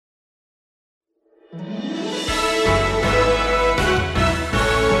This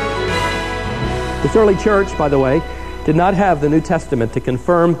early church, by the way, did not have the New Testament to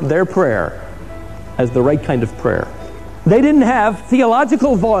confirm their prayer as the right kind of prayer. They didn't have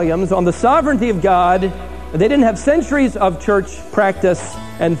theological volumes on the sovereignty of God. They didn't have centuries of church practice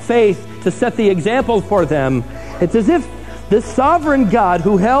and faith to set the example for them. It's as if this sovereign God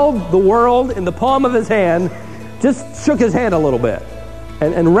who held the world in the palm of his hand just shook his hand a little bit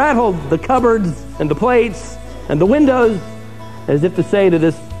and rattled the cupboards and the plates and the windows as if to say to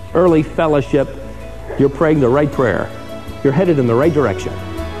this early fellowship, you're praying the right prayer. You're headed in the right direction.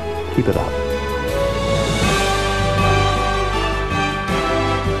 Keep it up.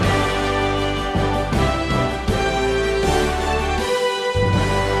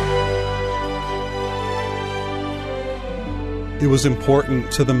 It was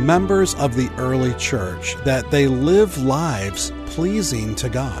important to the members of the early church that they live lives pleasing to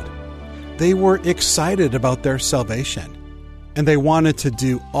God. They were excited about their salvation, and they wanted to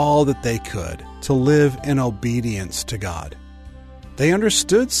do all that they could to live in obedience to God. They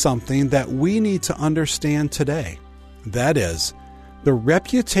understood something that we need to understand today. That is, the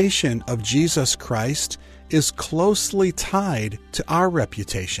reputation of Jesus Christ is closely tied to our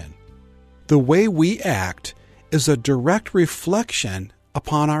reputation. The way we act is a direct reflection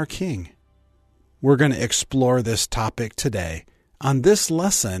upon our King. We're going to explore this topic today on this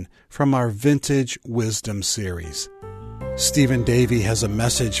lesson from our Vintage Wisdom series. Stephen Davey has a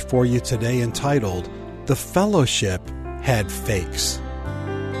message for you today entitled, The Fellowship Had Fakes.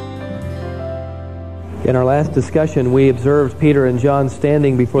 In our last discussion, we observed Peter and John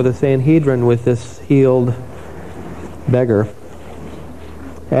standing before the Sanhedrin with this healed beggar.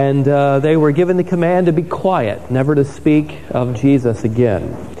 And they were given the command to be quiet, never to speak of Jesus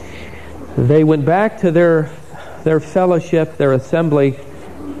again. They went back to their fellowship, their assembly,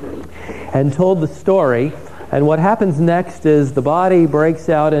 and told the story. And what happens next is the body breaks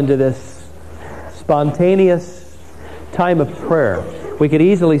out into this spontaneous time of prayer. We could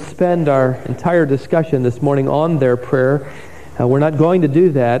easily spend our entire discussion this morning on their prayer. We're not going to do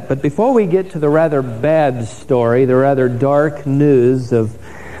that. But before we get to the rather bad story, the rather dark news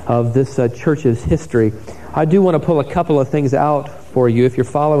of this church's history, I do want to pull a couple of things out for you. If you're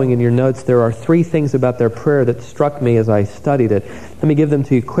following in your notes, there are 3 things about their prayer that struck me as I studied it. Let me give them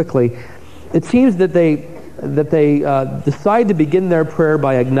to you quickly. It seems that they decide to begin their prayer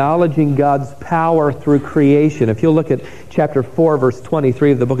by acknowledging God's power through creation. If you'll look at chapter 4, verse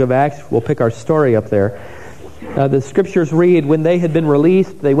 23 of the book of Acts, we'll pick our story up there. The scriptures read, when they had been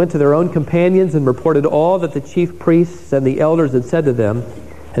released, they went to their own companions and reported all that the chief priests and the elders had said to them.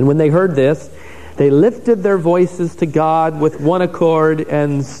 And when they heard this, they lifted their voices to God with one accord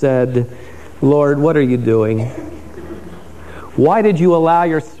and said, Lord, what are you doing? Why did you allow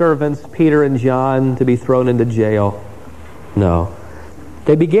your servants, Peter and John, to be thrown into jail? No.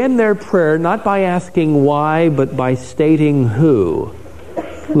 They began their prayer not by asking why, but by stating who.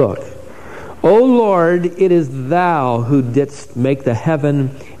 Look, O Lord, it is thou who didst make the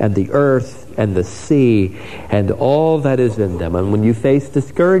heaven and the earth and the sea and all that is in them. And when you face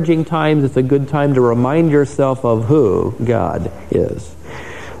discouraging times, it's a good time to remind yourself of who God is.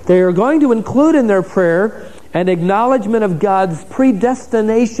 They are going to include in their prayer an acknowledgement of God's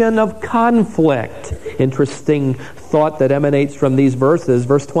predestination of conflict. Interesting thought that emanates from these verses.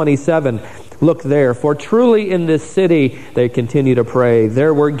 Verse 27, look there. For truly in this city, they continue to pray,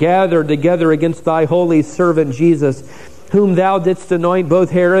 there were gathered together against thy holy servant Jesus, whom thou didst anoint,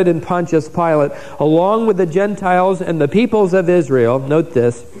 both Herod and Pontius Pilate, along with the Gentiles and the peoples of Israel, note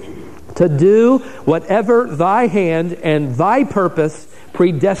this, to do whatever thy hand and thy purpose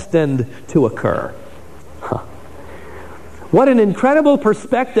predestined to occur. What an incredible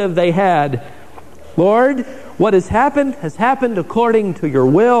perspective they had. Lord, what has happened according to your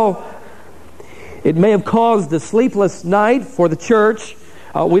will. It may have caused a sleepless night for the church.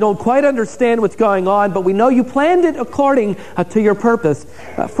 We don't quite understand what's going on, but we know you planned it according to your purpose.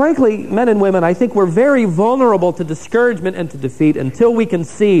 Frankly, men and women, I think we're very vulnerable to discouragement and to defeat until we can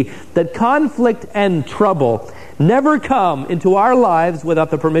see that conflict and trouble never come into our lives without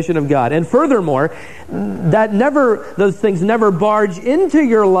the permission of God. And furthermore, those things never barge into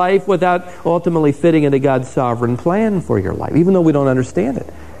your life without ultimately fitting into God's sovereign plan for your life, even though we don't understand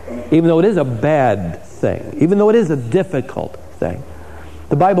it, even though it is a bad thing, even though it is a difficult thing.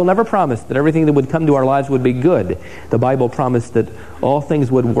 The Bible never promised that everything that would come to our lives would be good. The Bible promised that all things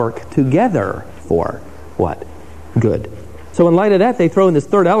would work together for what? Good. So in light of that, they throw in this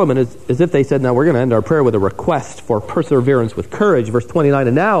third element as if they said, now we're going to end our prayer with a request for perseverance with courage. Verse 29,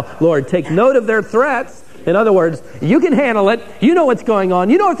 and now, Lord, take note of their threats In other words, you can handle it. You know what's going on.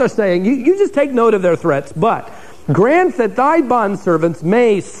 You know what they're saying. You just take note of their threats. But grant that thy bondservants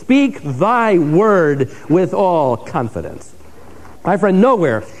may speak thy word with all confidence. My friend,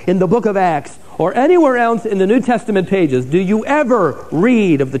 nowhere in the book of Acts or anywhere else in the New Testament pages do you ever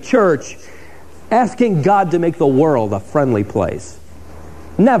read of the church asking God to make the world a friendly place.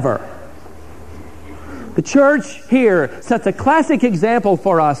 Never. The church here sets a classic example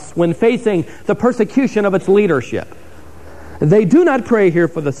for us when facing the persecution of its leadership. They do not pray here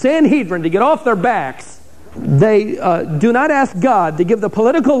for the Sanhedrin to get off their backs. They do not ask God to give the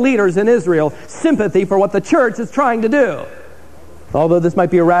political leaders in Israel sympathy for what the church is trying to do. Although this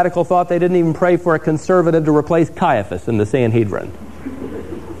might be a radical thought, they didn't even pray for a conservative to replace Caiaphas in the Sanhedrin.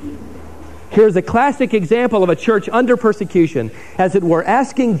 Here's a classic example of a church under persecution, as it were,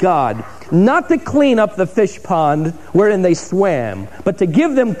 asking God not to clean up the fish pond wherein they swam, but to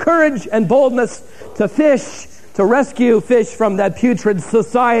give them courage and boldness to fish, to rescue fish from that putrid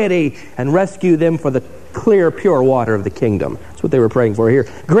society and rescue them for the clear, pure water of the kingdom. That's what they were praying for here.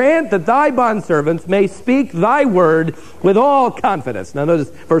 Grant that thy bondservants may speak thy word with all confidence. Now notice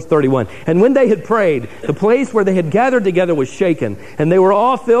verse 31. And when they had prayed, the place where they had gathered together was shaken, and they were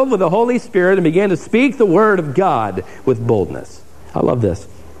all filled with the Holy Spirit and began to speak the word of God with boldness. I love this.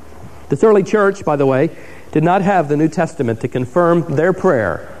 This early church, by the way, did not have the New Testament to confirm their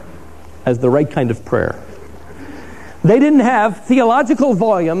prayer as the right kind of prayer. They didn't have theological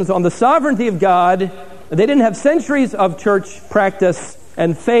volumes on the sovereignty of God. They didn't have centuries of church practice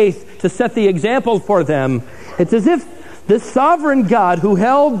and faith to set the example for them. It's as if this sovereign God who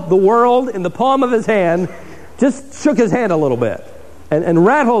held the world in the palm of his hand just shook his hand a little bit and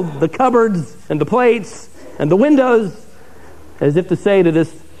rattled the cupboards and the plates and the windows, as if to say to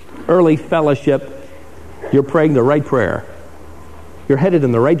this early fellowship, you're praying the right prayer. You're headed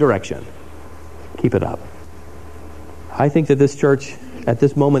in the right direction. Keep it up. I think that this church at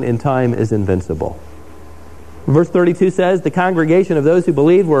this moment in time is invincible. Verse 32 says, the congregation of those who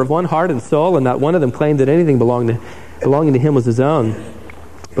believed were of one heart and soul, and not one of them claimed that anything belonging to him was his own.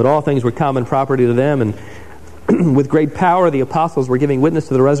 But all things were common property to them, and with great power the apostles were giving witness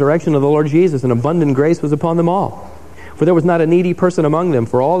to the resurrection of the Lord Jesus, and abundant grace was upon them all. For there was not a needy person among them,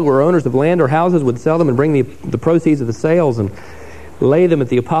 for all who were owners of land or houses would sell them and bring the proceeds of the sales and lay them at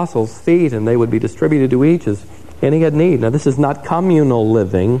the apostles' feet, and they would be distributed to each as any had need. Now this is not communal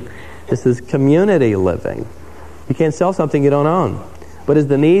living. This is community living. You can't sell something you don't own. But as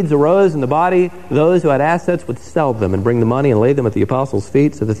the needs arose in the body, those who had assets would sell them and bring the money and lay them at the apostles'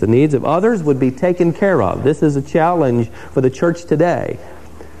 feet so that the needs of others would be taken care of. This is a challenge for the church today.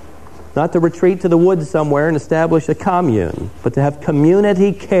 Not to retreat to the woods somewhere and establish a commune, but to have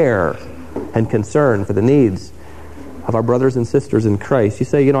community care and concern for the needs of our brothers and sisters in Christ. You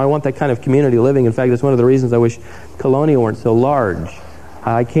say, I want that kind of community living. In fact, that's one of the reasons I wish Colonial weren't so large.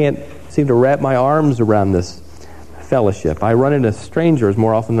 I can't seem to wrap my arms around this fellowship. I run into strangers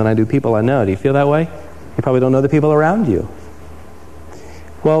more often than I do people I know. Do you feel that way? You probably don't know the people around you.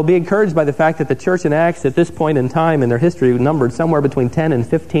 Well, be encouraged by the fact that the church in Acts at this point in time in their history numbered somewhere between 10 and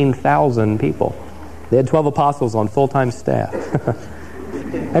 15,000 people. They had 12 apostles on full-time staff.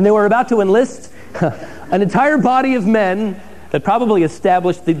 And they were about to enlist an entire body of men that probably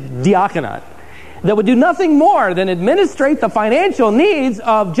established the diaconate that would do nothing more than administrate the financial needs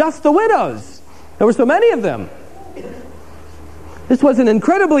of just the widows. There were so many of them. This was an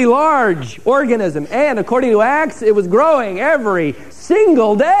incredibly large organism, and according to Acts, it was growing every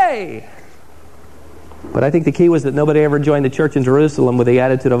single day. But I think the key was that nobody ever joined the church in Jerusalem with the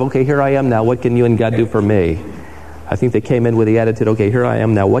attitude of, okay, here I am now, what can you and God do for me? I think they came in with the attitude, okay, here I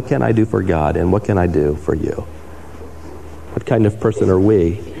am now, what can I do for God, and what can I do for you? What kind of person are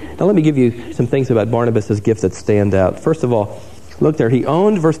we? Now let me give you some things about Barnabas' gifts that stand out. First of all, look there, he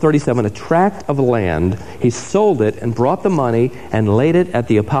owned, verse 37, a tract of land. He sold it and brought the money and laid it at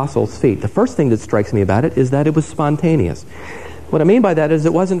the apostles' feet. The first thing that strikes me about it is that it was spontaneous. What I mean by that is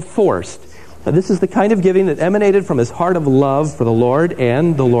it wasn't forced. Now, this is the kind of giving that emanated from his heart of love for the Lord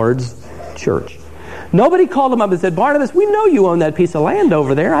and the Lord's church. Nobody called him up and said, Barnabas, we know you own that piece of land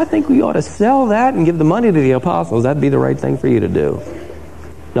over there. I think we ought to sell that and give the money to the apostles. That'd be the right thing for you to do.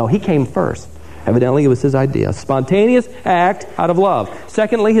 No, he came first. Evidently, it was his idea. A spontaneous act out of love.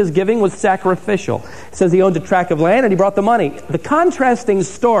 Secondly, his giving was sacrificial. It says he owned a tract of land and he brought the money. The contrasting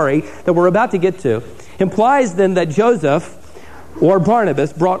story that we're about to get to implies then that Joseph or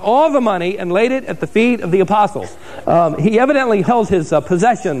Barnabas brought all the money and laid it at the feet of the apostles. He evidently held his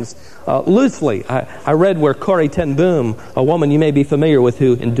possessions loosely. I read where Corrie ten Boom, a woman you may be familiar with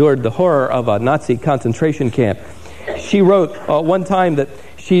who endured the horror of a Nazi concentration camp, she wrote one time that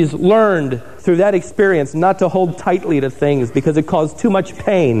she's learned through that experience not to hold tightly to things because it caused too much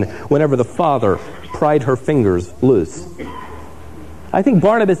pain whenever the father pried her fingers loose. I think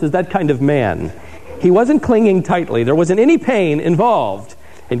Barnabas is that kind of man. He wasn't clinging tightly. There wasn't any pain involved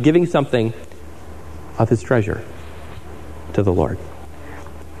in giving something of his treasure to the Lord.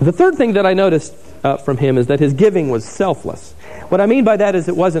 The third thing that I noticed from him is that his giving was selfless. What I mean by that is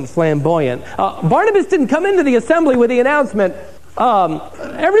it wasn't flamboyant. Barnabas didn't come into the assembly with the announcement,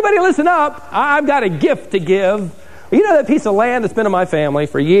 everybody listen up, I've got a gift to give. You know that piece of land that's been in my family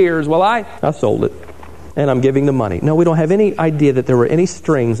for years? Well, I sold it, and I'm giving the money. No, we don't have any idea that there were any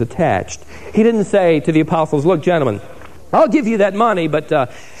strings attached. He didn't say to the apostles, look, gentlemen, I'll give you that money, but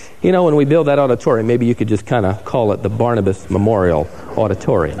when we build that auditorium, maybe you could just kind of call it the Barnabas Memorial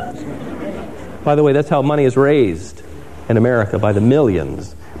Auditorium. By the way, that's how money is raised in America, by the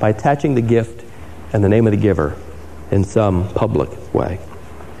millions, by attaching the gift and the name of the giver in some public way.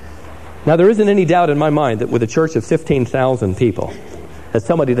 Now, there isn't any doubt in my mind that with a church of 15,000 people, that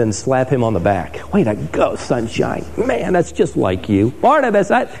somebody didn't slap him on the back. Way to go, sunshine. Man, that's just like you. Barnabas,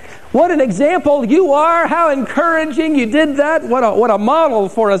 what an example you are. How encouraging you did that. What a model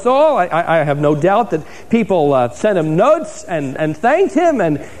for us all. I have no doubt that people sent him notes and thanked him,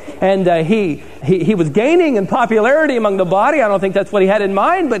 and he was gaining in popularity among the body. I don't think that's what he had in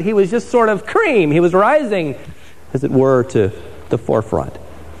mind, but he was just sort of cream. He was rising, as it were, to the forefront.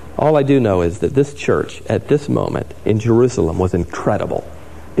 All I do know is that this church at this moment in Jerusalem was incredible.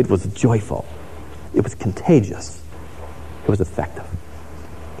 It was joyful. It was contagious. It was effective.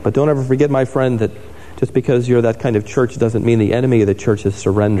 But don't ever forget, my friend, that just because you're that kind of church doesn't mean the enemy of the church has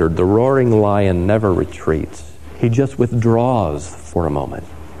surrendered. The roaring lion never retreats. He just withdraws for a moment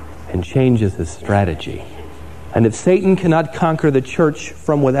and changes his strategy. And if Satan cannot conquer the church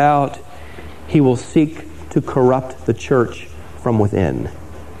from without, he will seek to corrupt the church from within.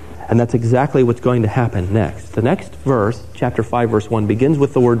 And that's exactly what's going to happen next. The next verse, chapter 5, verse 1, begins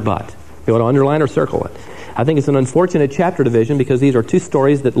with the word but. You want to underline or circle it? I think it's an unfortunate chapter division because these are two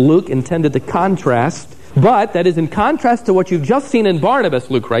stories that Luke intended to contrast. But that is in contrast to what you've just seen in Barnabas,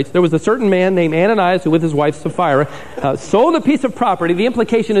 Luke writes. There was a certain man named Ananias who with his wife Sapphira sold a piece of property. The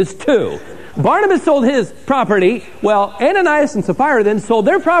implication is two. Barnabas sold his property. Well, Ananias and Sapphira then sold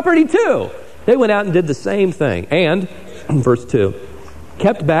their property too. They went out and did the same thing. And, verse 2,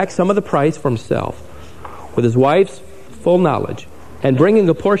 kept back some of the price for himself with his wife's full knowledge. And bringing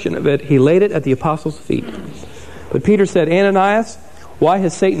a portion of it, he laid it at the apostles' feet. But Peter said, Ananias, why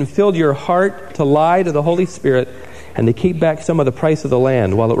has Satan filled your heart to lie to the Holy Spirit and to keep back some of the price of the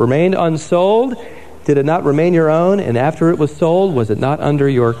land? While it remained unsold, did it not remain your own? And after it was sold, was it not under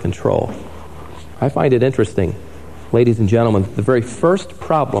your control? I find it interesting, ladies and gentlemen, the very first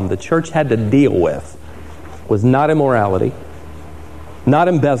problem the church had to deal with was not immorality, not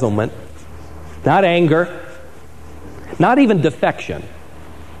embezzlement, not anger, not even defection.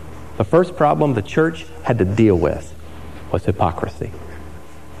 The first problem the church had to deal with was hypocrisy.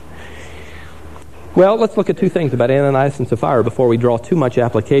 Well, let's look at two things about Ananias and Sapphira before we draw too much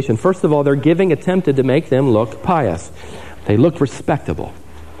application. First of all, their giving attempted to make them look pious. They looked respectable.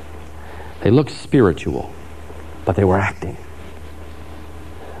 They looked spiritual, but they were acting.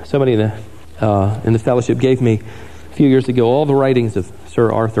 Somebody in the fellowship gave me a few years ago all the writings of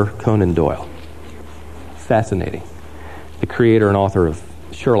Sir Arthur Conan Doyle. Fascinating. The creator and author of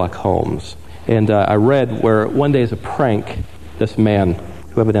Sherlock Holmes. And I read where one day as a prank, this man,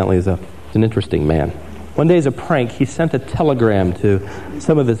 who evidently is an interesting man, one day as a prank, he sent a telegram to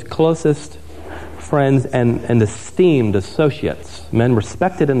some of his closest friends and esteemed associates, men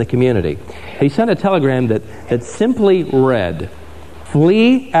respected in the community. He sent a telegram that simply read,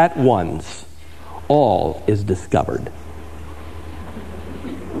 "Flee at once, all is discovered."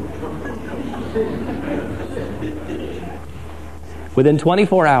 Within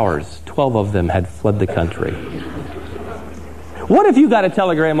 24 hours, 12 of them had fled the country. What if you got a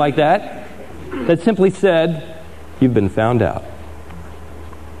telegram like that simply said, "You've been found out"?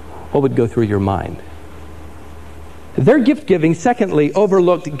 What would go through your mind? Their gift-giving, secondly,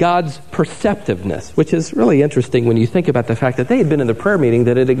 overlooked God's perceptiveness, which is really interesting when you think about the fact that they had been in the prayer meeting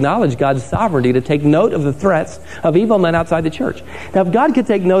that had acknowledged God's sovereignty to take note of the threats of evil men outside the church. Now, if God could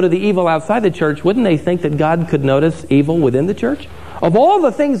take note of the evil outside the church, wouldn't they think that God could notice evil within the church? Of all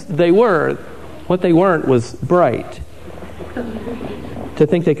the things they were, what they weren't was bright. To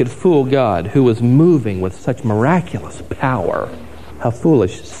think they could fool God, who was moving with such miraculous power. How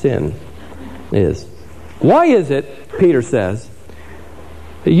foolish sin is. Why is it, Peter says,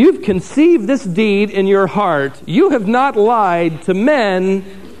 that you've conceived this deed in your heart? You have not lied to men,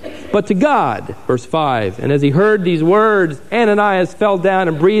 but to God. Verse 5, and as he heard these words, Ananias fell down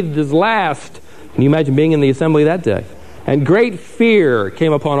and breathed his last. Can you imagine being in the assembly that day? And great fear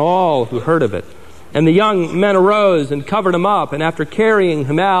came upon all who heard of it. And the young men arose and covered him up, and after carrying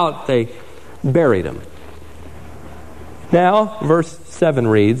him out, they buried him. Now, verse 7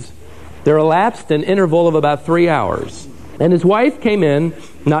 reads, there elapsed an interval of about 3 hours, and his wife came in,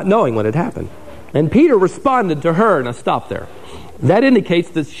 not knowing what had happened. And Peter responded to her. Now stop there. That indicates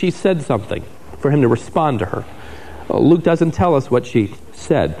that she said something for him to respond to her. Luke doesn't tell us what she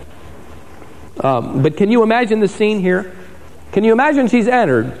said. But can you imagine the scene here? Can you imagine she's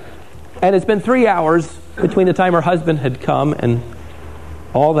entered, and it's been 3 hours between the time her husband had come and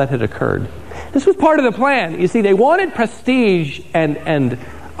all that had occurred. This was part of the plan. You see, they wanted prestige and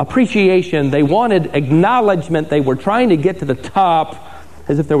appreciation. They wanted acknowledgement. They were trying to get to the top,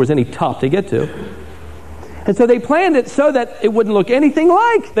 as if there was any top to get to. And so they planned it so that it wouldn't look anything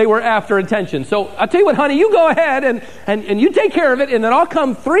like they were after attention. So I'll tell you what, honey, you go ahead and you take care of it, and then I'll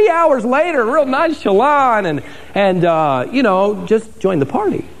come 3 hours later, real nonchalant, and just join the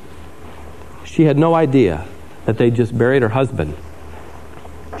party. She had no idea that they just buried her husband.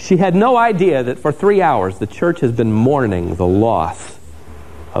 She had no idea that for 3 hours the church has been mourning the loss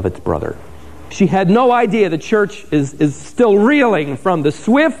of its brother. She had no idea the church is still reeling from the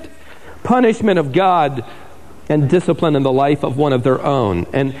swift punishment of God and discipline in the life of one of their own.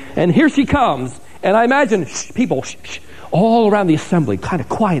 And here she comes, and I imagine people all around the assembly kind of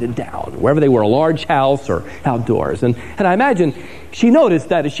quieted down, wherever they were, a large house or outdoors. And I imagine she noticed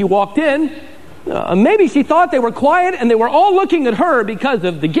that as she walked in, maybe she thought they were quiet and they were all looking at her because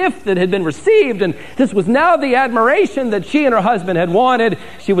of the gift that had been received, and this was now the admiration that she and her husband had wanted.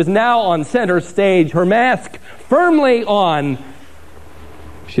 She was now on center stage, her mask firmly on.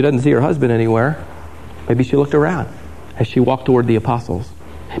 She doesn't see her husband anywhere. Maybe she looked around as she walked toward the apostles.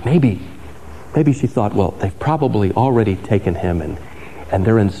 Maybe she thought, well, they've probably already taken him and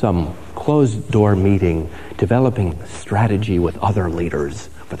they're in some closed-door meeting developing strategy with other leaders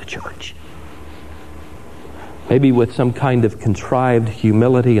for the church. Maybe with some kind of contrived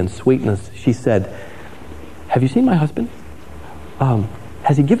humility and sweetness, she said, have you seen my husband?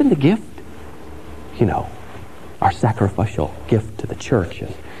 Has he given the gift? You know, our sacrificial gift to the church,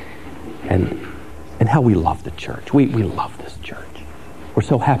 and how we love the church. We love this church. We're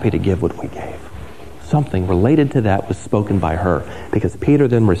so happy to give what we gave. Something related to that was spoken by her, because Peter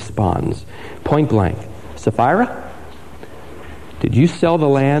then responds, point blank, Sapphira, did you sell the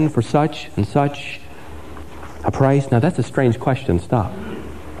land for such and such a price? Now that's a strange question. Stop.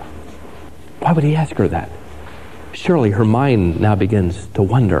 Why would he ask her that? Surely her mind now begins to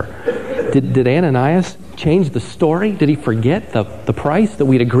wonder. Did Ananias change the story? Did he forget the price that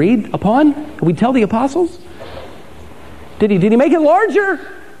we'd agreed upon? Did we tell the apostles? Did he make it larger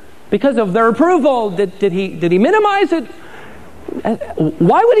because of their approval? Did he minimize it?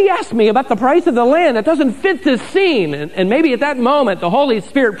 Why would he ask me about the price of the land? That doesn't fit this scene. And maybe at that moment the Holy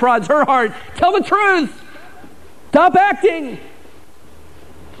Spirit prods her heart. Tell the truth. Stop acting.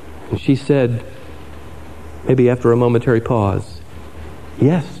 And she said, maybe after a momentary pause,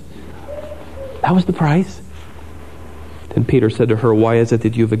 yes, that was the price. Then Peter said to her, why is it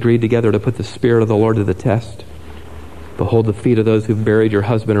that you've agreed together to put the Spirit of the Lord to the test? Behold, the feet of those who've buried your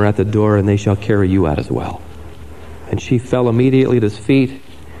husband are at the door, and they shall carry you out as well. And she fell immediately at his feet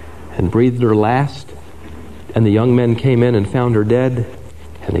and breathed her last. And the young men came in and found her dead,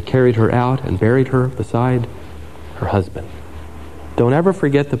 and they carried her out and buried her beside her husband. Don't ever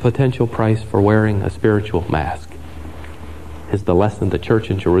forget the potential price for wearing a spiritual mask, is the lesson the church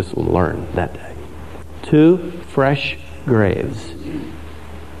in Jerusalem learned that day. 2 fresh graves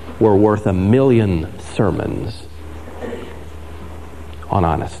were worth 1,000,000 sermons on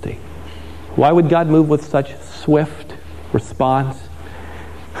honesty. Why would God move with such swift response?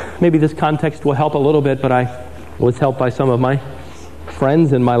 Maybe this context will help a little bit, but I was helped by some of my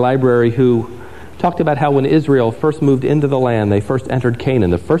friends in my library who talked about how when Israel first moved into the land, they first entered Canaan,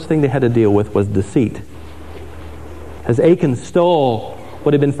 the first thing they had to deal with was deceit. As Achan stole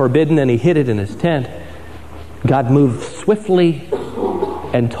what had been forbidden and he hid it in his tent, God moved swiftly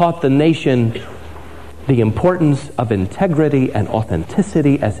and taught the nation the importance of integrity and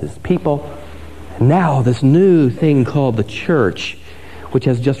authenticity as his people. And now this new thing called the church, which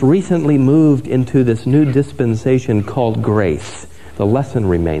has just recently moved into this new dispensation called grace, the lesson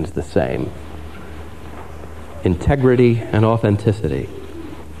remains the same. Integrity and authenticity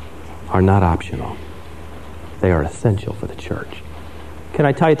are not optional. They are essential for the church. Can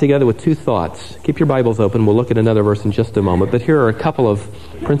I tie it together with 2 thoughts? Keep your Bibles open. We'll look at another verse in just a moment. But here are a couple of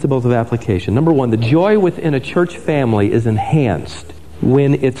principles of application. Number 1, the joy within a church family is enhanced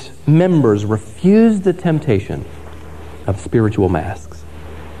when its members refuse the temptation of spiritual masks.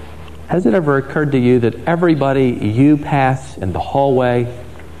 Has it ever occurred to you that everybody you pass in the hallway,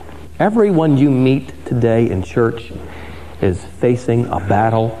 everyone you meet today in church is facing a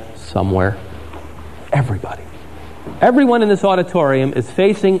battle somewhere? Everybody. Everyone in this auditorium is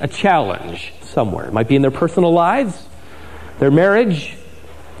facing a challenge somewhere. It might be in their personal lives, their marriage,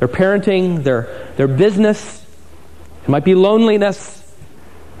 their parenting, their business. It might be loneliness.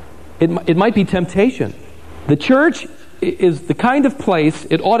 It might be temptation. The church is the kind of place,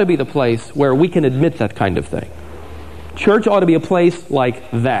 it ought to be the place where we can admit that kind of thing. Church ought to be a place like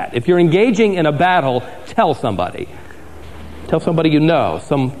that. If you're engaging in a battle, tell somebody. Tell somebody you know,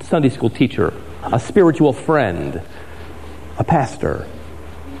 some Sunday school teacher, a spiritual friend, a pastor,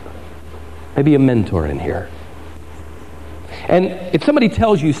 maybe a mentor in here. And if somebody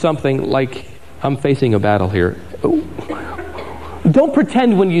tells you something like, I'm facing a battle here, don't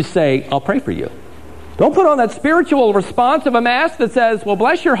pretend when you say, I'll pray for you. Don't put on that spiritual response of a mask that says, well,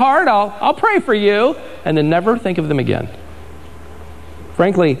 bless your heart, I'll pray for you, and then never think of them again.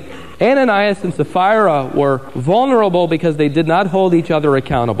 Frankly, Ananias and Sapphira were vulnerable because they did not hold each other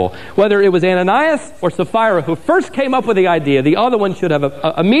accountable. Whether it was Ananias or Sapphira who first came up with the idea, the other one should have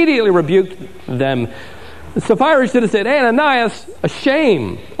immediately rebuked them. Sapphira should have said, Ananias, a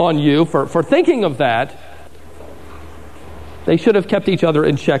shame on you for thinking of that. They should have kept each other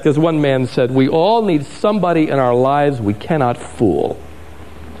in check. As one man said, we all need somebody in our lives we cannot fool.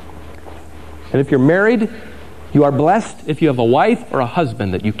 And if you're married, you are blessed if you have a wife or a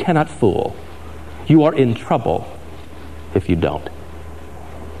husband that you cannot fool. You are in trouble if you don't.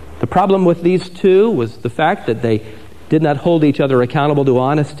 The problem with these two was the fact that they did not hold each other accountable to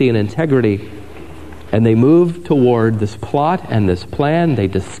honesty and integrity. And they moved toward this plot and this plan. They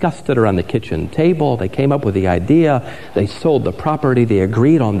discussed it around the kitchen table. They came up with the idea. They sold the property. They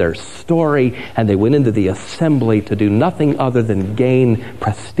agreed on their story. And they went into the assembly to do nothing other than gain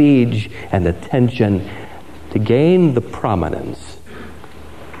prestige and attention, to gain the prominence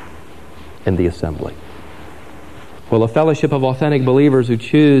in the assembly. Well, a fellowship of authentic believers who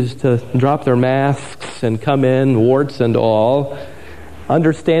choose to drop their masks and come in, warts and all,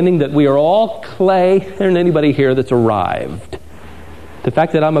 understanding that we are all clay. There isn't anybody here that's arrived. The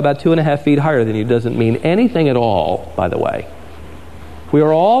fact that I'm about 2.5 feet higher than you doesn't mean anything at all, by the way. We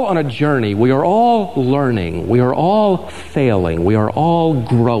are all on a journey. We are all learning. We are all failing. We are all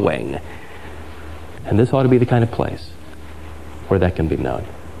growing. And this ought to be the kind of place where that can be known.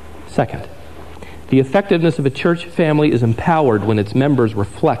 Second, the effectiveness of a church family is empowered when its members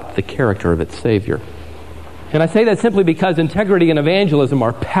reflect the character of its Savior. And I say that simply because integrity and evangelism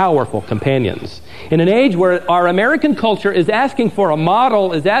are powerful companions. In an age where our American culture is asking for a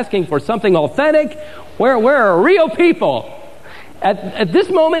model, is asking for something authentic, where we're real people. At this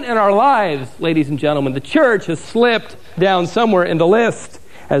moment in our lives, ladies and gentlemen, the church has slipped down somewhere in the list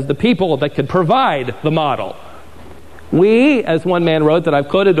as the people that could provide the model. We, as one man wrote that I've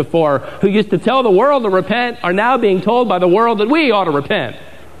quoted before, who used to tell the world to repent, are now being told by the world that we ought to repent.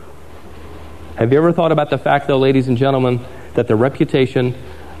 Have you ever thought about the fact, though, ladies and gentlemen, that the reputation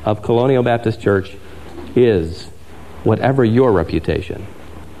of Colonial Baptist Church is whatever your reputation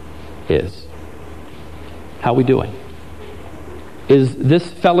is? How are we doing? Is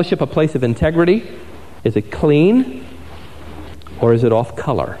this fellowship a place of integrity? Is it clean? Or is it off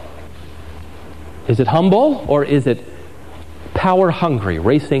color? Is it humble? Or is it power hungry,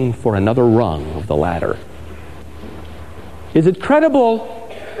 racing for another rung of the ladder? Is it credible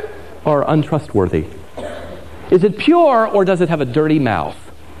or untrustworthy? Is it pure, or does it have a dirty mouth?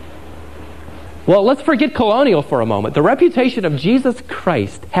 Well, let's forget Colonial for a moment. The reputation of Jesus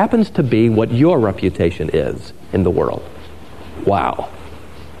Christ happens to be what your reputation is in the world. Wow.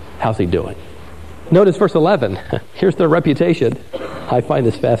 How's he doing? Notice verse 11. Here's their reputation. I find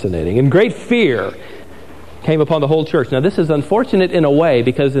this fascinating. And great fear came upon the whole church. Now, this is unfortunate in a way,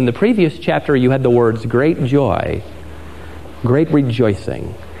 because in the previous chapter you had the words great joy, great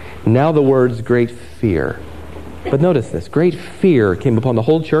rejoicing. Now the words great fear. But notice this. Great fear came upon the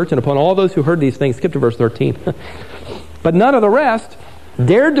whole church and upon all those who heard these things. Skip to verse 13. But none of the rest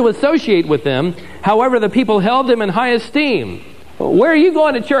dared to associate with them. However, the people held them in high esteem. Where are you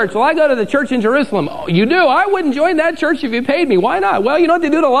going to church? Well, I go to the church in Jerusalem. Oh, you do? I wouldn't join that church if you paid me. Why not? Well, you know what they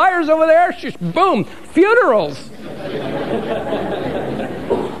do to liars over there? Just boom. Funerals.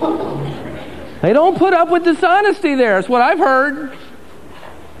 They don't put up with dishonesty there. It's what I've heard.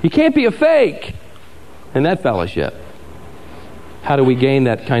 You can't be a fake in that fellowship. How do we gain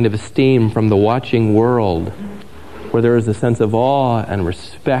that kind of esteem from the watching world, where there is a sense of awe and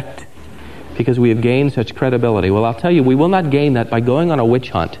respect? because we have gained such credibility. Well, I'll tell you, we will not gain that by going on a witch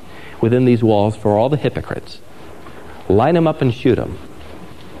hunt within these walls for all the hypocrites. Line them up and shoot them.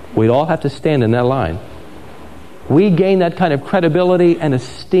 We'd all have to stand in that line. We gain that kind of credibility and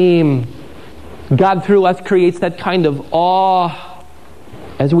esteem. God through us creates that kind of awe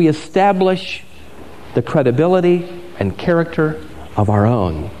as we establish the credibility and character of our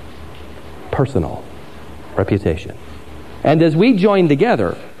own personal reputation. And as we join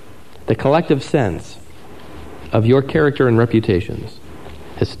together, the collective sense of your character and reputations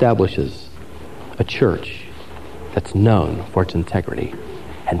establishes a church that's known for its integrity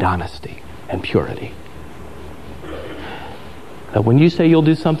and honesty and purity. That when you say you'll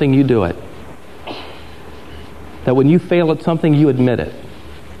do something, you do it. That when you fail at something, you admit it.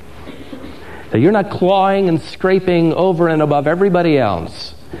 That you're not clawing and scraping over and above everybody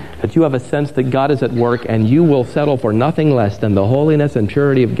else. That you have a sense that God is at work and you will settle for nothing less than the holiness and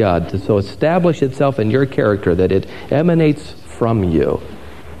purity of God to so establish itself in your character that it emanates from you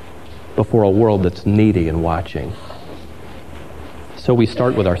before a world that's needy and watching. So we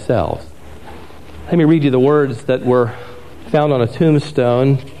start with ourselves. Let me read you the words that were found on a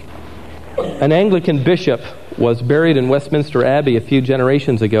tombstone. An Anglican bishop was buried in Westminster Abbey a few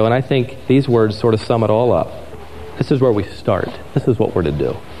generations ago, and I think these words sort of sum it all up. This is where we start. This is what we're to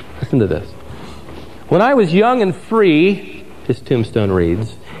do. Listen to this. When I was young and free, his tombstone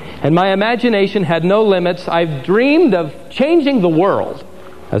reads, and my imagination had no limits, I've dreamed of changing the world.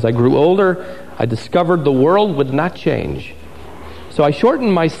 As I grew older, I discovered the world would not change. So I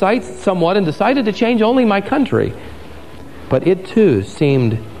shortened my sights somewhat and decided to change only my country. But it too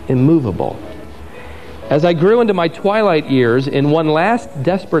seemed immovable. As I grew into my twilight years, in one last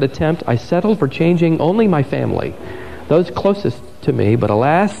desperate attempt, I settled for changing only my family, those closest to me, but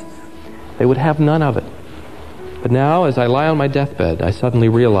alas, they would have none of it. But now, as I lie on my deathbed, I suddenly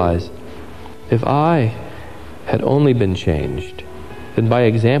realize, if I had only been changed, then by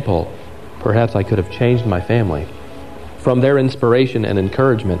example, perhaps I could have changed my family. From their inspiration and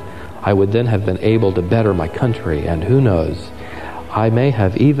encouragement, I would then have been able to better my country, and who knows, I may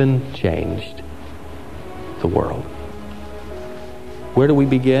have even changed the world. Where do we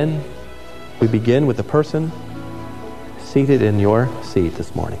begin? We begin with the person seated in your seat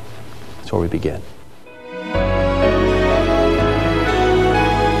this morning. That's where we begin.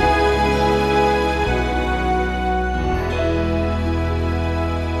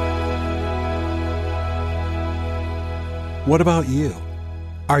 What about you?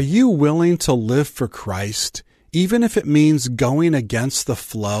 Are you willing to live for Christ, even if it means going against the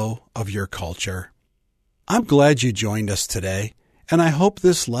flow of your culture? I'm glad you joined us today, and I hope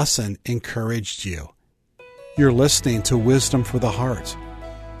this lesson encouraged you. You're listening to Wisdom for the Heart.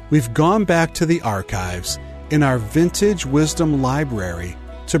 We've gone back to the archives in our Vintage Wisdom Library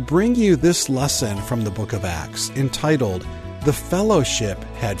to bring you this lesson from the book of Acts entitled, The Fellowship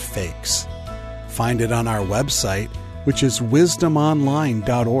Had Fakes. Find it on our website, which is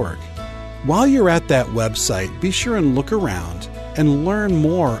wisdomonline.org. While you're at that website, be sure and look around and learn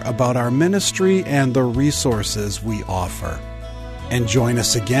more about our ministry and the resources we offer. And join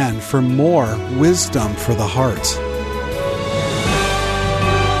us again for more Wisdom for the Heart.